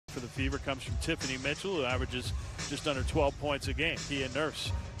For the Fever comes from Tiffany Mitchell, who averages just under 12 points a game. Kia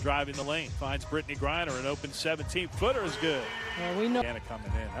Nurse driving the lane, finds Brittney Griner, an open 17-footer is good. We know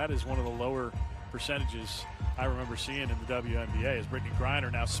Coming in. That is one of the lower percentages I remember seeing in the WNBA. Is Brittney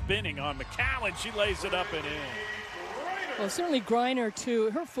Griner now spinning on McCowan. She lays it up and in. Well, certainly Griner,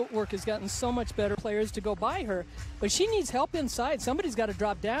 too. Her footwork has gotten so much better. Players to go by her, but she needs help inside. Somebody's got to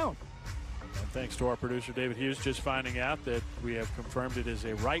drop down. And thanks to our producer, David Hughes, just finding out that we have confirmed it is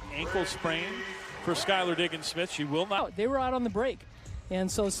a right ankle sprain for Skylar Diggins-Smith. She will not. They were out on the break,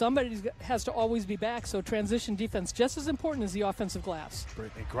 and so somebody has to always be back. So transition defense just as important as the offensive glass.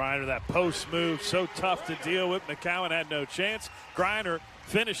 Brittney Griner, that post move, so tough to deal with. McCowan had no chance. Griner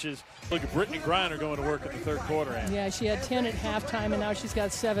finishes. Look at Brittney Griner going to work in the third quarter. Ann. Yeah, she had 10 at halftime, and now she's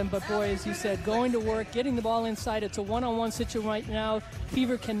got 7. But, boy, as you said, going to work, getting the ball inside. It's a one-on-one situation right now.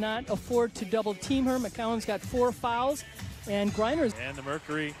 Fever cannot afford to double-team her. McCowan's got 4 fouls, and Griner's. And the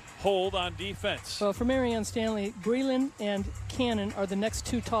Mercury hold on defense. Well, for Marianne Stanley, Breland and Cannon are the next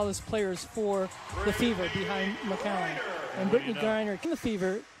 2 tallest players for the Fever behind McCowan. And Brittney Griner in the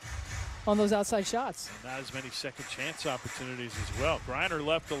Fever on those outside shots. And not as many second chance opportunities as well. Griner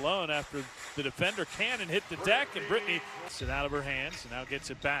left alone after the defender Cannon hit the deck, and Brittney gets it out of her hands and now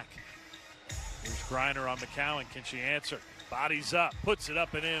gets it back. Here's Griner on McCowan. Can she answer? Bodies up, puts it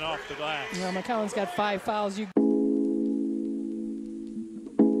up and in off the glass. You know, McCowan's got 5 fouls.